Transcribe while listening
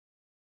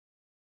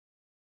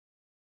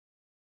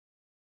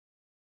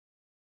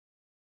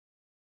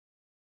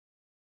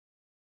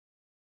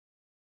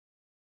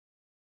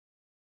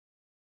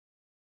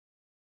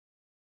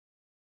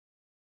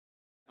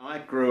I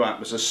grew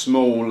up as a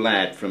small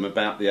lad from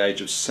about the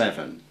age of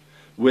 7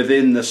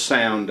 within the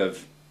sound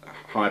of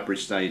Highbury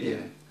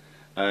Stadium,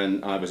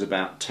 and I was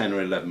about 10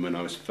 or 11 when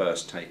I was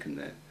first taken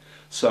there.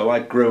 So I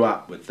grew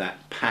up with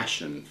that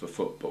passion for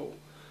football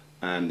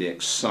and the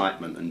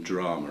excitement and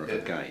drama of a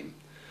game.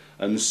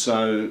 And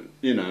so,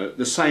 you know,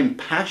 the same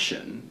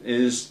passion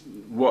is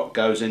what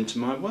goes into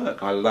my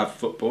work. I love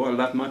football, I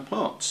love my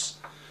pots,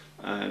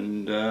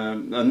 and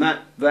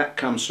that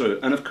comes through.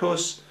 And of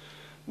course,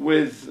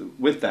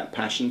 with that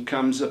passion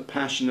comes a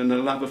passion and a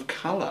love of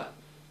colour.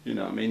 You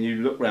know, I mean, you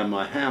look around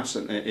my house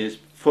and it is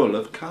full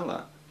of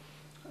colour,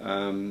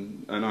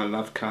 and I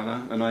love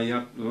colour, and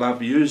I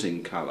love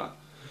using colour.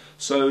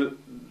 So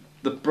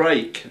the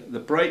break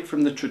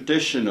from the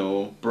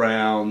traditional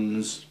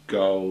browns,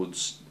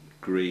 golds,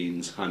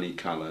 greens, honey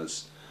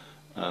colours,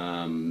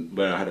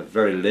 where I had a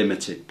very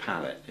limited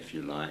palette, if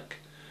you like,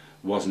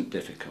 wasn't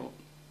difficult.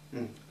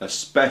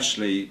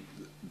 Especially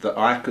that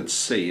I could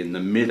see in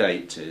the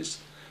mid-80s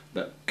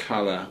that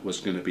colour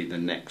was going to be the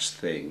next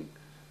thing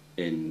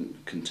in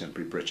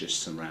contemporary British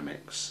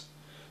ceramics.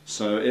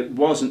 So it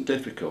wasn't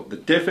difficult. The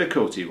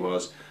difficulty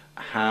was,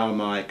 how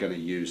am I going to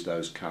use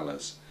those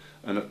colours?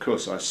 And of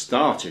course I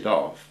started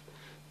off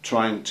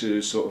trying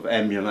to sort of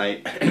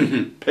emulate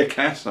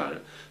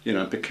Picasso, you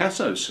know,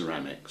 Picasso's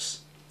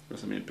ceramics.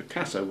 Because I mean,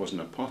 Picasso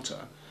wasn't a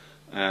potter,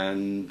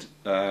 and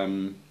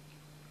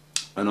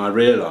I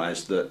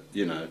realised that,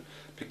 you know,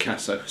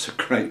 Picasso was a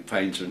great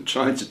painter, and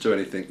trying to do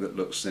anything that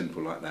looked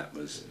simple like that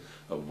was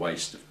a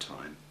waste of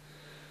time.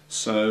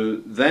 So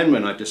then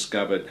when I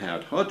discovered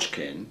Howard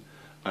Hodgkin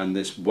and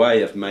this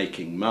way of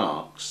making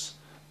marks,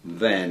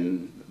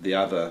 then the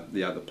other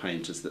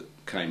painters that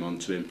came on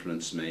to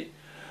influence me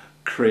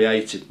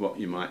created what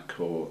you might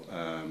call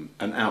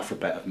an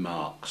alphabet of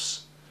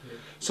marks.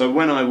 So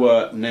when I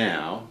work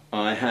now,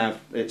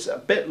 it's a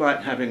bit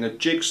like having a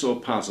jigsaw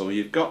puzzle.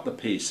 You've got the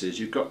pieces,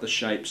 you've got the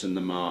shapes and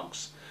the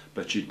marks,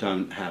 but you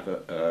don't have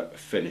a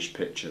finished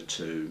picture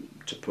to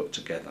put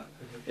together.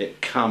 It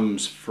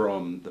comes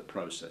from the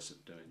process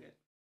of doing it.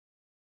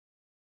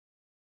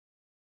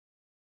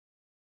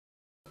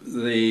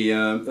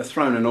 The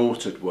Thrown and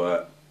Altered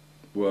work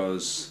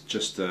was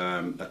just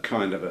a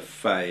kind of a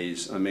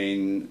phase. I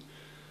mean,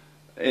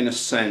 in a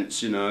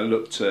sense, you know, I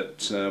looked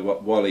at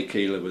what Wally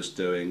Keeler was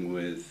doing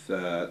with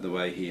the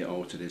way he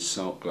altered his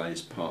salt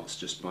glazed pots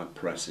just by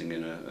pressing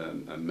in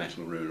a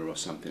metal ruler or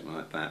something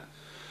like that.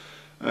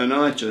 And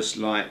I just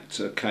liked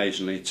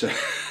occasionally to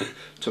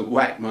to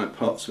whack my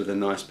pots with a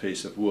nice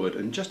piece of wood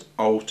and just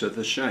alter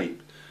the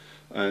shape.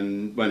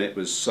 And when it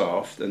was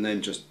soft, and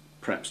then just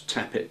perhaps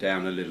tap it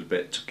down a little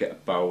bit to get a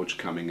bulge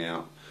coming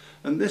out.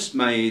 And this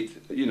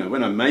made, you know,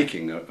 when I'm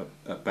making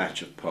a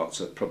batch of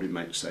pots, I'd probably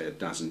make, say, a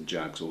dozen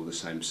jugs all the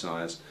same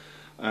size.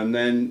 And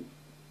then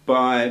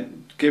by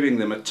giving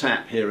them a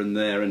tap here and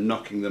there and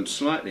knocking them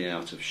slightly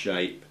out of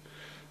shape,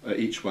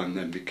 each one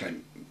then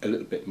became a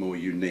little bit more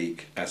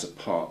unique as a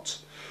pot.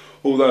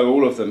 Although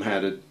all of them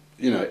had a,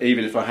 you know,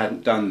 even if I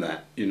hadn't done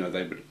that, you know,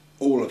 they would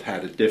all have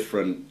had a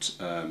different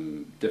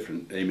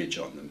different image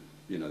on them.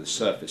 You know, the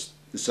surface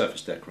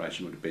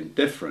decoration would have been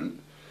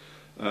different.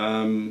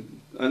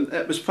 And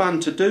it was fun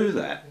to do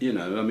that, you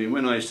know. I mean,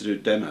 when I used to do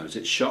demos,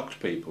 it shocked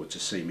people to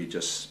see me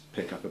just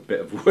pick up a bit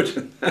of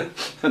wood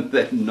and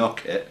then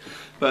knock it.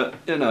 But,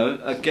 you know,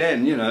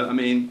 again, you know, I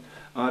mean,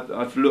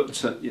 I've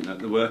looked at, you know,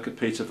 the work of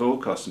Peter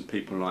Volkos and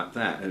people like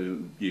that,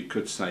 who you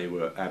could say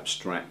were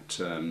abstract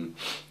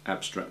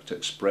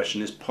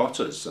expressionist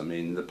potters. I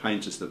mean, the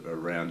painters that were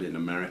around in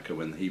America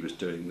when he was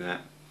doing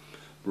that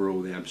were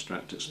all the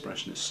abstract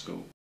expressionist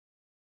school.